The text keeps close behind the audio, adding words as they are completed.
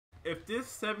If this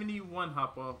 71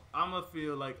 hop off, I'ma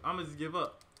feel like I'ma just give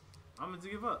up. I'ma just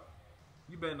give up.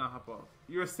 You better not hop off.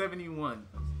 You're a 71.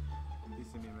 He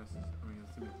sent me a message. I mean,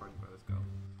 send me a party, but let's go.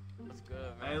 What's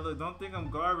good, man? Hey, look, don't think I'm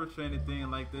garbage or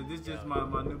anything like that. This is just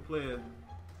my new player.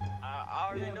 I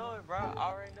already know it, bro. I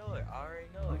already know it.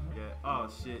 Yeah. Oh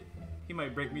shit. He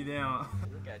might break me down.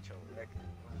 Look at your record.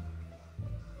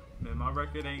 Man, my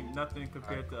record ain't nothing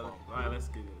compared to other. Alright, let's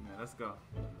get it, man. Let's go.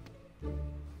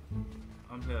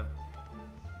 I'm here.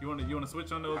 You wanna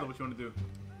switch on those or what you wanna do?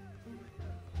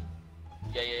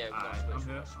 Yeah. Alright,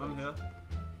 I'm here.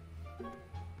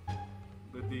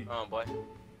 Good D. Boy.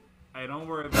 Hey, don't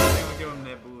worry about it. They don't give him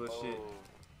that bullshit. Oh.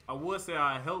 I would say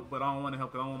I help, but I don't want to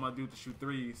help because I don't want my dude to shoot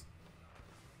threes.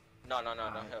 No. Don't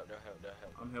help.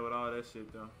 I'm here with all that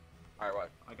shit, though. Alright, what?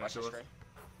 I got Watch the yours. screen.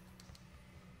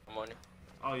 I'm on it.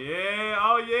 Oh, yeah.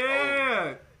 Oh,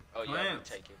 yeah. Oh, yeah, Clamps.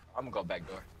 take it. I'm gonna go back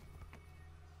door.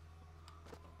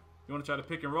 You want to try to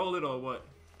pick and roll it or what?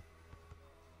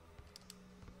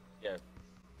 Yeah.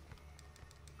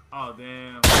 Oh,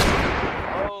 damn.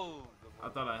 Oh! I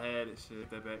thought I had it. Shit,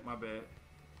 that back. My bad.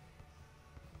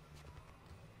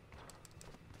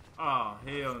 Oh,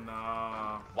 hell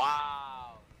nah.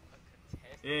 Wow!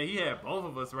 Yeah, he had both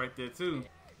of us right there, too.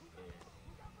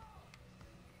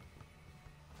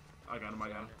 I got him.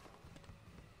 Alright,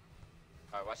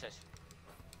 watch that shit.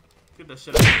 Get that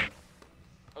shit out of here.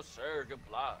 Oh, sir, good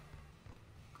block.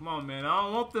 Come on, man. I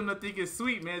don't want them to think it's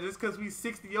sweet, man. Just because we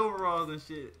 60 overalls and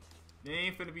shit. They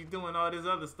ain't finna be doing all this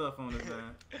other stuff on us,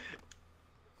 man.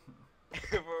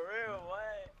 For real,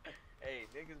 what? Hey,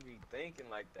 niggas be thinking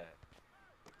like that.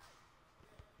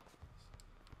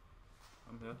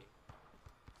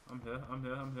 I'm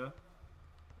here.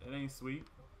 That ain't sweet.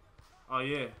 Oh,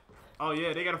 yeah. Oh,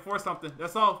 yeah. They gotta force something.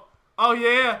 That's all. Oh,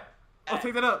 yeah. Oh,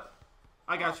 take that up.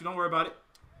 I got you. Don't worry about it.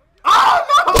 Oh,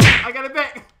 no! I got it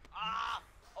back.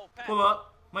 Oh, pass. Pull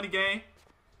up. Money game.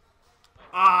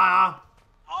 Ah.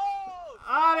 Oh!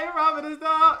 They robbing us,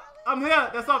 dog. I'm here.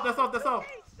 That's off. Hey, sell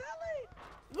it!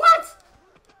 What?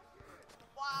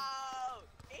 Wow!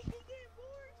 Ain't he getting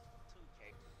bored?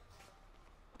 2K.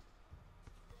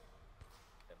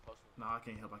 That post. Nah, I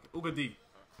can't help. Uga D.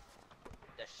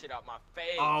 That shit out my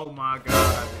face. Oh my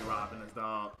god, they robbing us,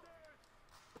 dog.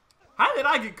 How did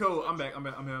I get cold? I'm back. I'm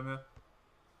here.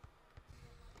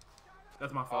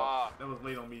 That's my fault. That was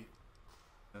late on me.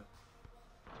 Yeah.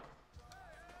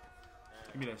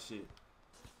 Give me that shit.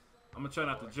 I'm gonna try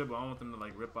not to dribble. I don't want them to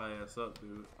like rip our ass up,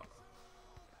 dude.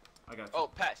 I got you. Oh,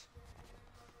 pass.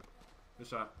 Good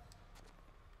shot.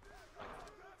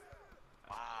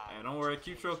 Wow. Hey, don't worry.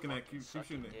 Keep stroking that. Keep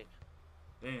shooting it.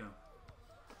 Damn.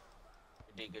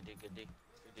 Good D.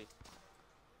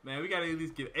 Man, we gotta at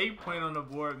least get 8 points on the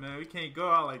board, man. We can't go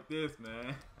out like this,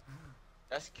 man.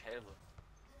 That's Caleb.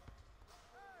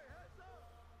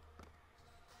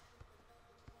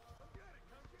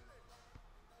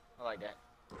 I like that.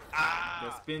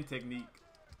 The spin technique.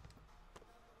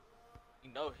 He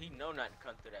know not to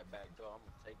come through that back door. I'm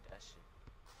gonna take that shit.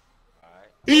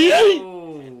 Alright.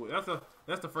 Oh,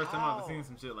 that's the first time I've seen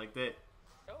some shit like that.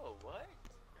 Yo, what?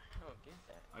 I don't get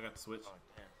that. I got the switch. Oh,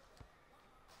 damn.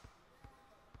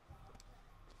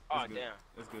 Oh, damn.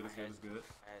 It's good. That's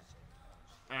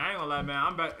Hey, I ain't gonna lie, man.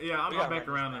 I'm back. Yeah, I'm back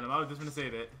around on back. him. I was just gonna say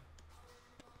that.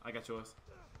 I got yours.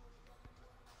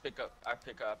 Pick up. I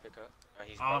pick up. Oh,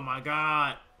 he's Oh broke. my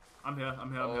god. I'm here.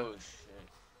 Oh, shit.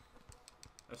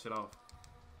 That shit off.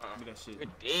 Give me that shit.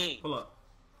 Good D. Pull up.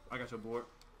 I got your board.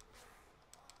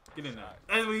 Get in there.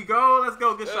 There we go. Let's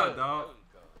go. Good shot, dog. There we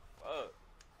go. Fuck.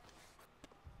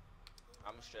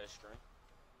 I'm a stretch screen.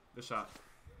 Good shot.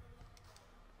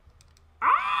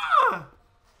 Ah!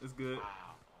 It's good.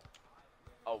 Wow.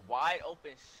 A wide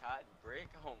open shot brick?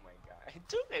 Oh my god.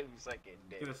 2 baby second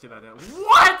dick. Get that shit out of there.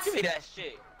 What? Give me that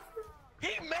shit.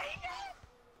 He made it?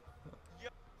 Yo.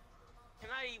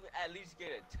 Can I even at least get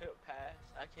a tip pass?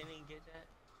 I can't even get that.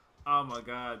 Oh my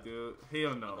god, dude.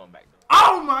 Hell no. I'm going back there.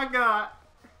 Oh my god.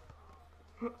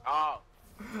 Oh.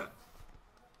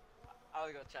 I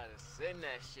was gonna try to send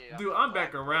that shit. Dude, I'm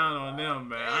back around on them,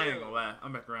 man. I ain't gonna lie.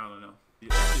 I'm back around on them. Yeah,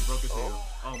 that shit broke his hell.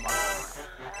 Oh my god.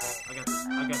 I got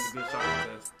the good shot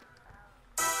test.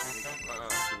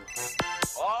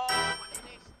 Oh, and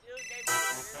they still gave me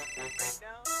the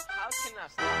breakdown. How can I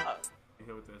stop? You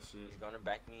hit with that shit. He's gonna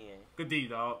back me in. Good D,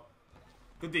 dog.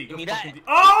 Good D. Give me Good that. fucking D.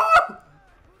 Oh!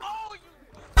 Oh, you.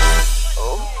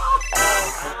 Oh my.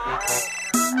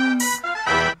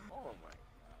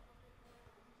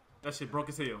 That shit broke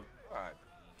his hell. Alright.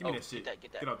 Give me that shit. Get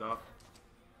that. Get up, dog.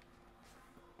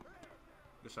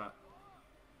 Good shot.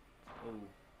 Oh.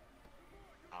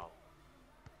 Ow.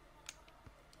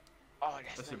 Oh,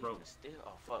 that's That shit not broke. even still.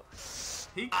 Oh,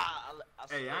 fuck. He.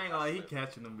 Hey, I ain't gonna lie. He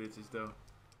catching them bitches though.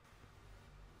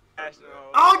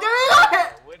 Oh, get me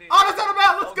that! Oh, that's not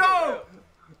bad. Let's go.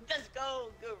 Let's go.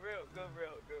 Good real. Good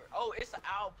real. Good. Oh, it's an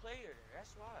owl player.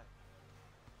 That's why.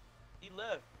 He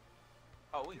left.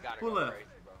 Oh, we gotta Who go left? crazy,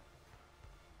 bro.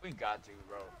 We got to,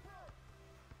 bro.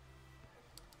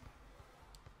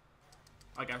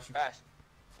 I got you. Pass.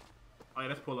 Oh yeah,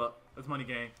 let's pull up. Let's money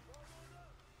game.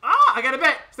 Ah, I got it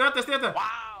back. Stay up there. Stay up there.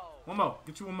 Wow. One more.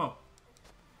 Get you one more.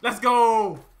 Let's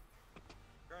go.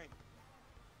 Green.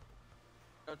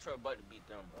 No trouble but to beat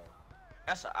them, bro.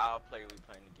 That's an owl player we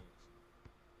playing against.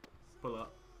 Pull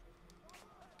up.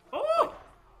 Oh!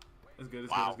 It's good,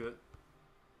 it's Wow. good,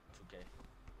 it's good.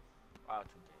 2K. Wow,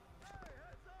 2K.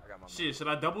 I got my Shit, should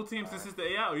I double team since it's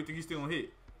the AI or you think he's still gonna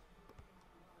hit?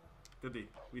 Good D.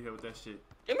 We hit with that shit.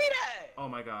 Give me that! Oh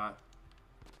my god.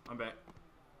 I'm back.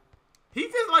 He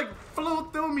just like flew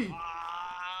through me.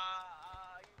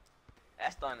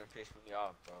 That's starting to piss me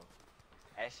off, bro.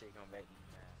 That shit gonna make me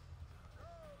mad.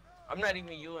 I'm not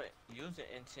even using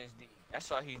Intense D. That's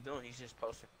all he's doing. He's just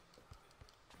posting.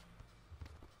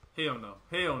 Hell no.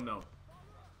 Hell no.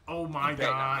 Oh my You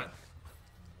better not god.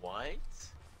 make- What?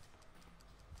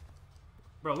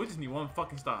 Bro, we just need one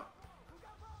fucking stop.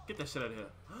 Get that shit out of here.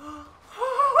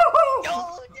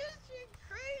 Yo, this shit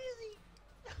crazy.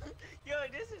 Yo,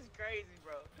 this is crazy,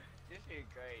 bro. This shit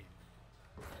crazy.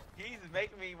 He's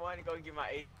making me want to go get my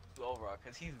 8 overall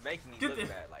because he's making me Get look this.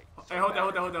 bad. Like, Hey, hold that,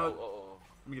 hold that, hold that. Oh,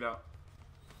 Let me get out.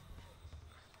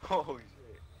 oh,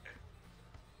 shit.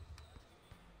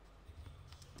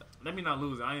 Let me not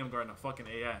lose it. I am guarding a fucking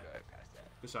AI. Go ahead, pass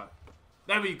that. Good shot.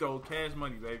 There we go. Cash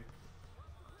money, baby.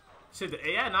 Shit, the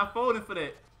AI not folding for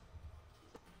that.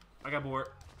 I got bored.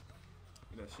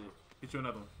 Get that shit. Get you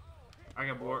another one. I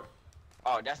got bored.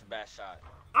 Oh, that's a bad shot.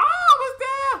 Oh, what's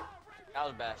that? That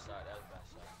was a bad shot. That was a bad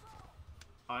shot.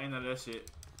 Oh, I ain't none of that shit.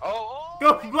 Oh,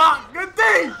 Good block. Good D.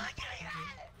 Give me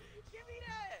that. Give me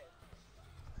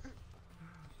that.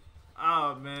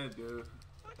 Oh, man, dude.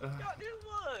 What the fuck this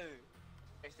was?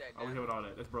 Fix that Oh, we down. hit with all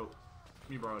that. That's broke. Let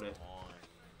me borrow that. Come on.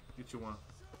 Get you one.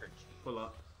 Hurt you. Pull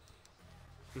up.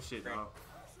 Good shit, Green. dog.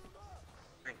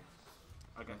 Green.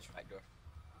 I got you. Back door.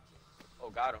 Oh,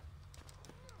 got him.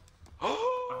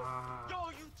 Ah. Yo,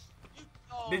 you.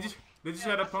 Oh, Did you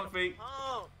try that punk fake?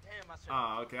 Oh, damn, I should.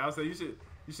 Ah, okay. I was saying you should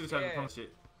have tried the Yeah. punk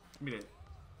shit. Give me that.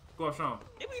 Go up strong.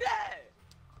 Give me that.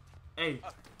 Hey,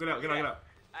 get out, get out, get out.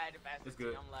 I had to pass It's it.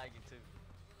 good. I'm lagging too.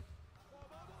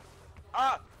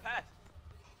 Ah, pass.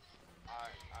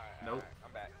 Alright. Nope.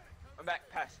 Alright. I'm back.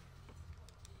 Pass.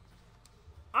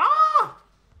 Ah!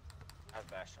 That's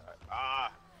a bad shot.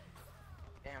 Ah.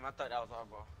 Damn, I thought that was our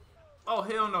ball. Oh,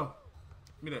 hell no.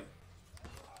 Give me that.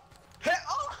 Hey,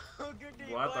 oh, good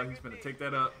D. Boy, I thought he was good finna D. take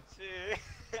that up. Shit.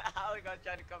 I was gonna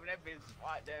try to cover that bitch,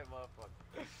 swat that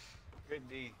motherfucker. Good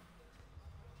D.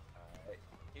 Alright.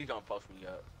 He's gonna post me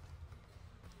up.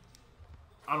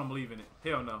 I don't believe in it.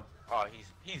 Hell no. Oh,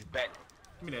 he's betting.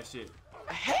 Give me that shit.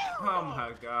 Hell Oh no.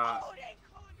 my god. Oh, they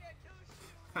called that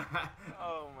douche.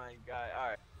 Oh my god.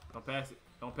 Alright. Don't pass it.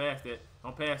 Don't pass that.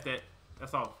 Don't pass that.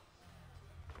 That's off.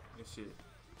 Good shit.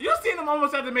 You seen him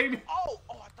almost have to make me. Oh,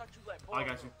 I thought you let ball. I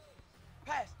got you.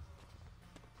 Pass.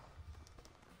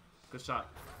 Good shot.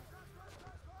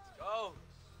 Go.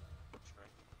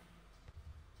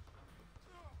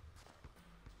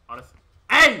 Oh, that's...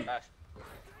 Hey! Pass.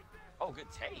 Oh, good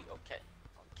take. Okay.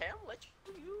 Okay, I'm gonna let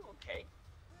you. Okay.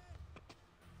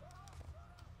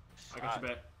 I got you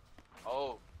back.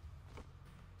 Oh.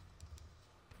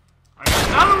 I got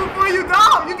another one for you,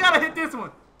 dog! You gotta hit this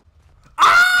one.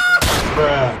 Ah!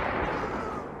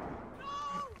 No.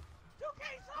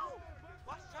 Okay, so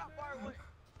my shot bar went.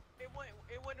 It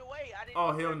went away. I didn't.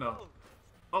 Oh, know hell where it no. goes.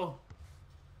 Oh.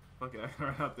 Fuck it, I can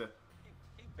run out there.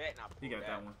 He bet not. He got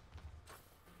that one.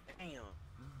 Damn.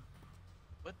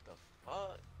 What the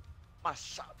fuck? My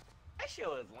shot. That shit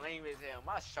was lame as hell.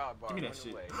 My shot bar Give me that went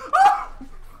shit. away.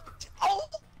 Oh!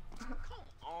 Come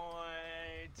on,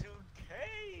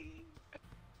 2K.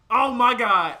 Oh my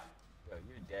god. Yo,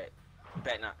 you're dead. You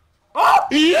bet not. Oh! Oh,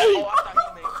 I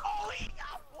thought he made. Oh, he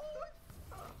got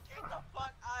bored. Get the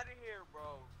fuck out of here,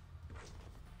 bro.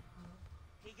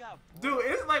 He got bored.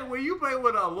 Dude, it's like when you play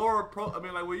with a lower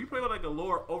when you play with like a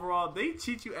lower overall, they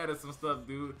cheat you out of some stuff,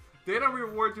 dude. They don't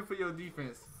reward you for your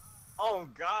defense. Oh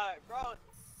God, bro.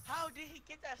 How did he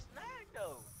get that snag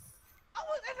though? I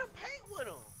was in the paint with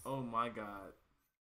him. Oh my god.